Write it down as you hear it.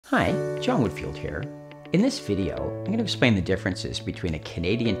Hi, John Woodfield here. In this video, I'm going to explain the differences between a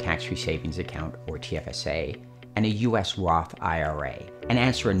Canadian tax-free savings account, or TFSA, and a US Roth IRA, and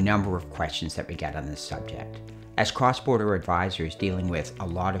answer a number of questions that we get on this subject. As cross-border advisors dealing with a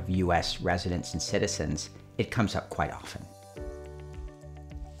lot of US residents and citizens, it comes up quite often.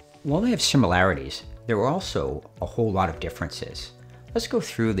 While they have similarities, there are also a whole lot of differences. Let's go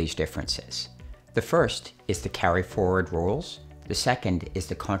through these differences. The first is the carry-forward rules. The second is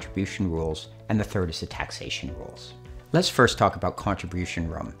the contribution rules, and the third is the taxation rules. Let's first talk about contribution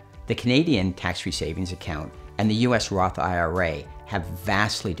room. The Canadian tax-free savings account and the US Roth IRA have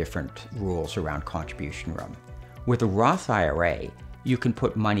vastly different rules around contribution room. With a Roth IRA, you can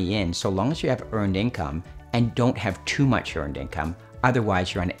put money in so long as you have earned income and don't have too much earned income,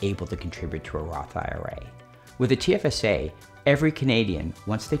 otherwise you're unable to contribute to a Roth IRA. With a TFSA, every Canadian,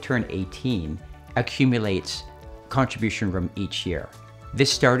 once they turn 18, accumulates contribution room each year.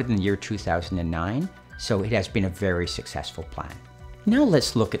 This started in the year 2009, so it has been a very successful plan. Now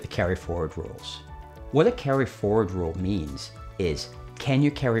let's look at the carry forward rules. What a carry forward rule means is, can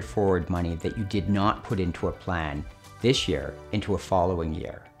you carry forward money that you did not put into a plan this year into a following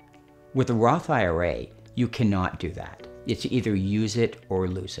year? With a Roth IRA, you cannot do that. It's either use it or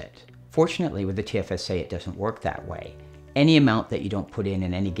lose it. Fortunately, with the TFSA, it doesn't work that way. Any amount that you don't put in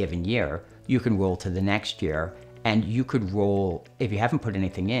any given year, you can roll to the next year. And you could roll, if you haven't put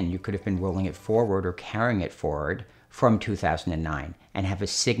anything in, you could have been rolling it forward or carrying it forward from 2009 and have a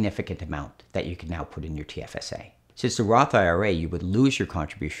significant amount that you can now put in your TFSA. Since the Roth IRA, you would lose your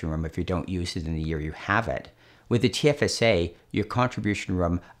contribution room if you don't use it in the year you have it. With the TFSA, your contribution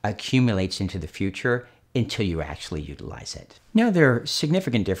room accumulates into the future until you actually utilize it. Now, there are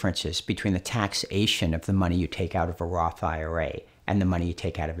significant differences between the taxation of the money you take out of a Roth IRA and the money you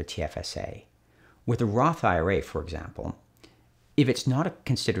take out of a TFSA. With a Roth IRA, for example, if it's not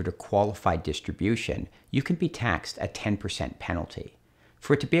considered a qualified distribution, you can be taxed a 10% penalty.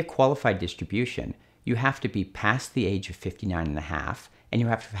 For it to be a qualified distribution, you have to be past the age of 59 and a half, and you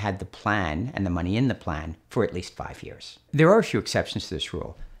have to have had the plan and the money in the plan for at least 5 years. There are a few exceptions to this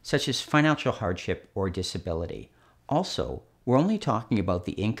rule, such as financial hardship or disability. Also, we're only talking about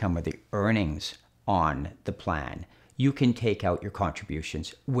the income or the earnings on the plan. You can take out your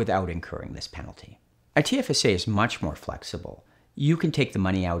contributions without incurring this penalty. A TFSA is much more flexible. You can take the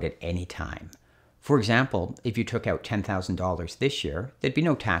money out at any time. For example, if you took out $10,000 this year, there'd be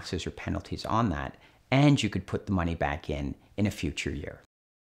no taxes or penalties on that, and you could put the money back in a future year.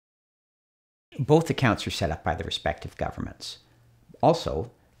 Both accounts are set up by the respective governments.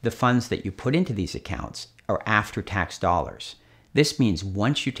 Also, the funds that you put into these accounts are after-tax dollars. This means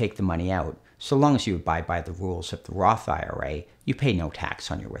once you take the money out, so long as you abide by the rules of the Roth IRA, you pay no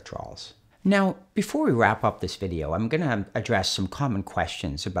tax on your withdrawals. Now, before we wrap up this video, I'm going to address some common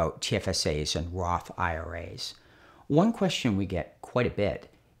questions about TFSAs and Roth IRAs. One question we get quite a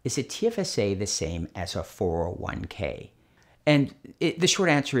bit is a TFSA the same as a 401k? And the short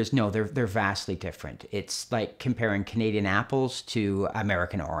answer is no, they're vastly different. It's like comparing Canadian apples to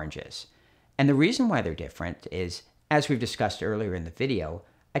American oranges. And the reason why they're different is, as we've discussed earlier in the video,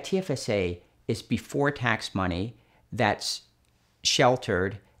 a TFSA is before tax money that's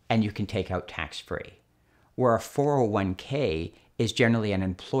sheltered and you can take out tax-free. Where a 401k is generally an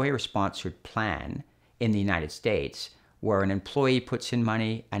employer-sponsored plan in the United States, where an employee puts in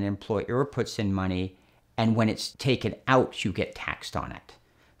money, an employer puts in money, and when it's taken out, you get taxed on it.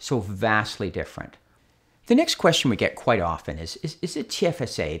 So vastly different. The next question we get quite often is a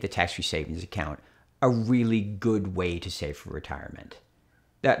TFSA, the tax-free savings account, a really good way to save for retirement?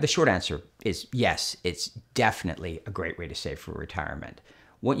 The short answer is yes, it's definitely a great way to save for retirement.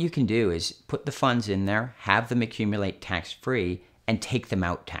 What you can do is put the funds in there, have them accumulate tax-free, and take them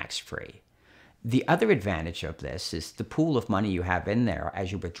out tax-free. The other advantage of this is the pool of money you have in there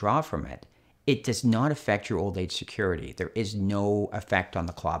as you withdraw from it, it does not affect your old age security. There is no effect on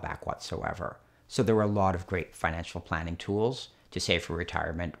the clawback whatsoever. So there are a lot of great financial planning tools to save for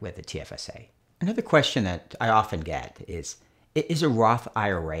retirement with a TFSA. Another question that I often get is a Roth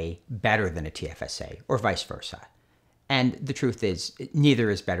IRA better than a TFSA or vice versa? And the truth is, neither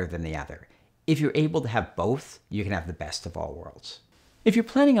is better than the other. If you're able to have both, you can have the best of all worlds. If you're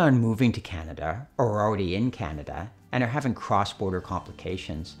planning on moving to Canada or are already in Canada and are having cross-border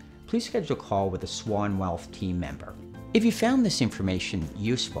complications, please schedule a call with a Swan Wealth team member. If you found this information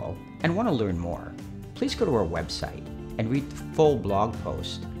useful and want to learn more, please go to our website and read the full blog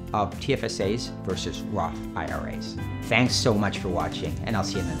post of TFSAs versus Roth IRAs. Thanks so much for watching, and I'll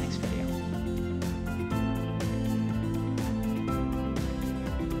see you in the next video.